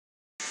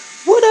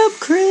up,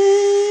 Chris?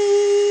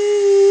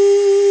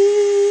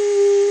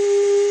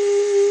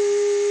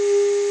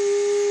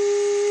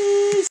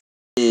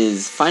 It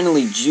is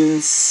finally June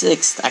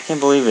 6th. I can't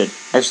believe it.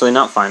 Actually,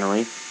 not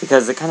finally,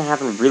 because it kind of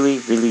happened really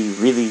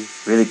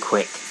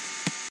quick.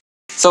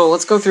 So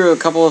let's go through a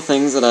couple of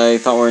things that I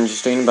thought were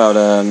interesting about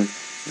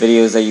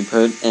videos that you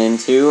put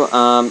into.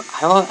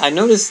 I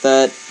noticed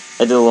that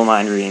I did a little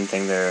mind reading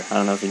thing there. I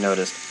don't know if you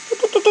noticed.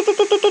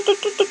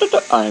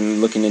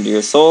 I'm looking into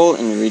your soul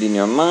and reading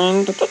your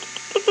mind.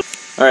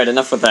 Alright,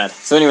 enough with that.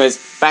 So anyways,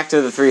 back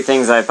to the three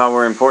things I thought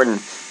were important.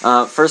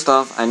 First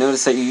off, I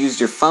noticed that you used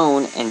your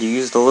phone and you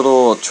used a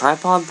little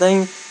tripod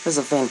thing. That's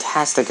a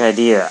fantastic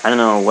idea. I don't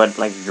know what,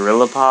 like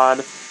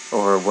GorillaPod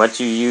or what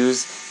you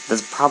use.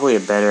 That's probably a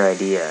better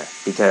idea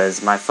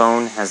because my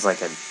phone has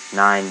like a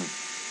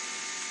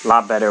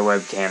lot better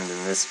webcam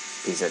than this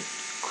piece of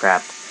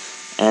crap.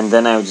 And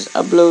then I would just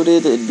upload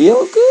it, it'd be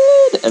all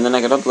good. And then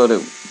I could upload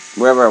it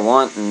wherever I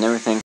want and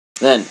everything.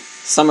 Then,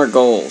 summer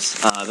goals.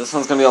 This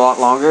one's going to be a lot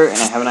longer, and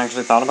I haven't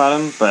actually thought about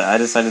them, but I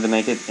decided to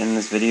make it in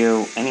this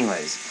video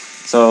anyways.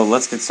 So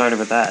let's get started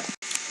with that.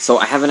 So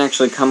I haven't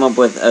actually come up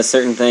with a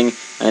certain thing.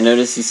 I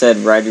noticed you said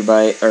ride your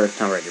bike, or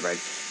not ride your bike,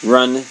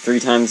 run 3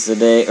 times a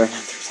day, or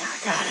not 3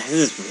 times, God,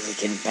 this is really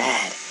getting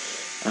bad.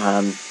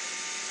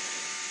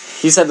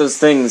 You said those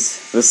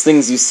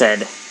things you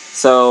said.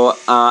 So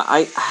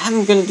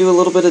I'm going to do a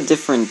little bit of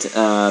different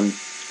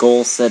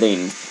goal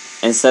setting.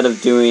 Instead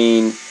of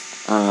doing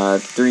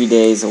 3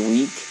 days a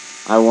week,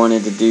 I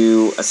wanted to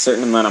do a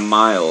certain amount of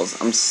miles.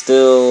 I'm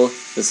still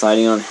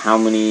deciding on how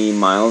many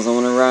miles I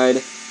want to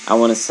ride. I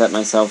want to set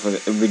myself a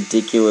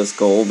ridiculous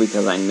goal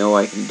because I know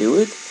I can do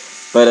it.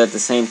 But at the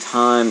same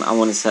time, I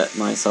want to set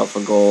myself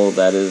a goal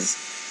that is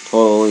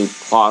totally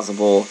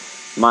plausible.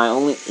 My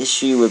only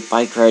issue with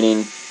bike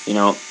riding, you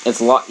know, it's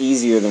a lot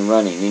easier than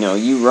running. You know,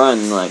 you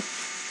run like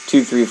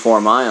 2, 3, 4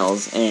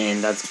 miles,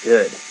 and that's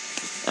good.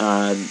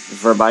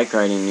 For bike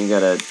riding, you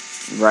gotta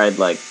ride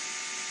like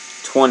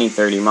 20,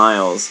 30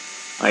 miles.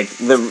 Like,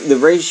 the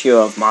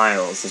ratio of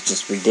miles is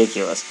just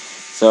ridiculous.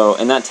 So,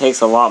 and that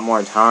takes a lot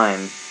more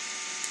time.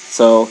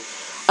 So,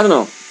 I don't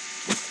know.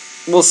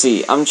 We'll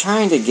see. I'm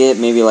trying to get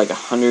maybe like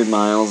 100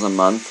 miles a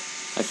month.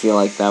 I feel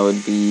like that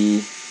would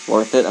be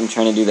worth it. I'm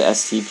trying to do the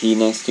STP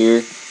next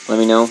year. Let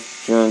me know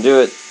if you want to do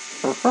it.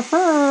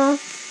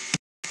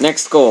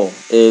 Next goal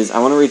is I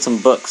want to read some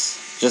books,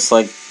 just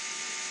like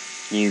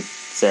you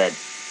said.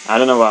 I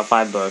don't know about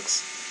 5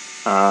 books,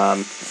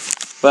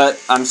 but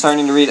I'm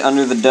starting to read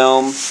Under the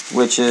Dome,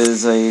 which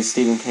is a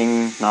Stephen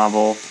King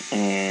novel,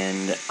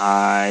 and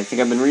I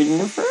think I've been reading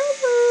it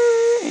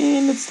forever,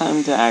 and it's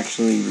time to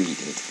actually read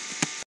it.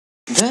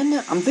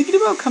 Then I'm thinking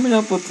about coming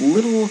up with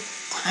little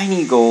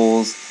tiny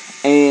goals,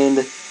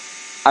 and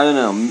I don't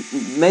know,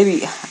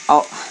 maybe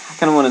I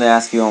kind of wanted to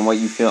ask you on what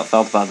you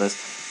felt about this,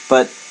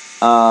 but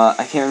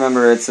I can't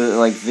remember, it's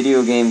like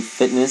video game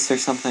fitness or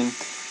something,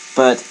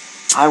 but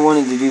I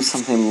wanted to do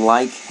something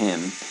like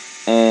him,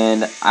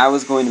 and I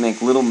was going to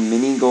make little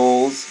mini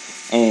goals,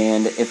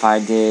 and if I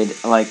did,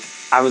 like,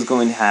 I was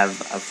going to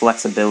have a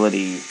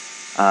flexibility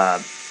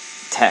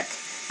tech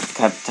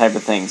type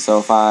of thing, so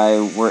if I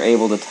were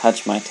able to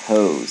touch my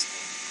toes,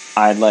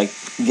 I'd, like,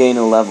 gain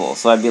a level,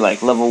 so I'd be,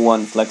 like, level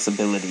 1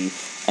 flexibility,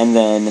 and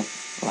then,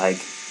 like,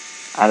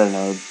 I don't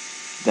know,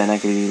 then I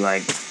could be,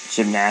 like,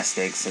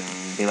 gymnastics,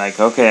 and be like,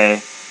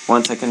 okay,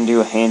 once I can do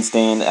a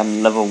handstand,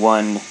 I'm level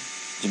 1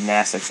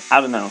 gymnastics.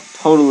 I don't know,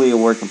 totally a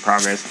work in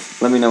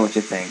progress. Let me know what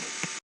you think.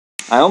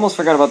 I almost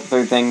forgot about the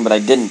third thing, but I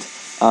didn't.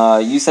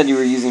 You said you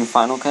were using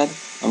Final Cut.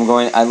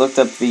 I looked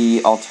up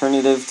the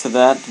alternative to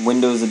that,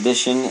 Windows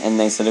Edition, and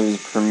they said it was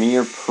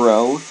Premiere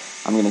Pro.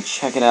 I'm gonna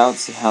check it out,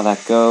 see how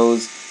that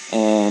goes,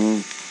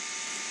 and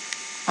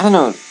I don't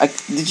know,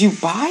 did you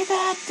buy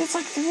that? It's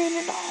like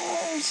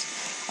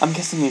 $300. I'm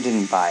guessing you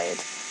didn't buy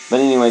it. But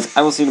anyways,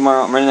 I will see you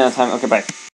tomorrow. I'm running out of time. Okay, bye.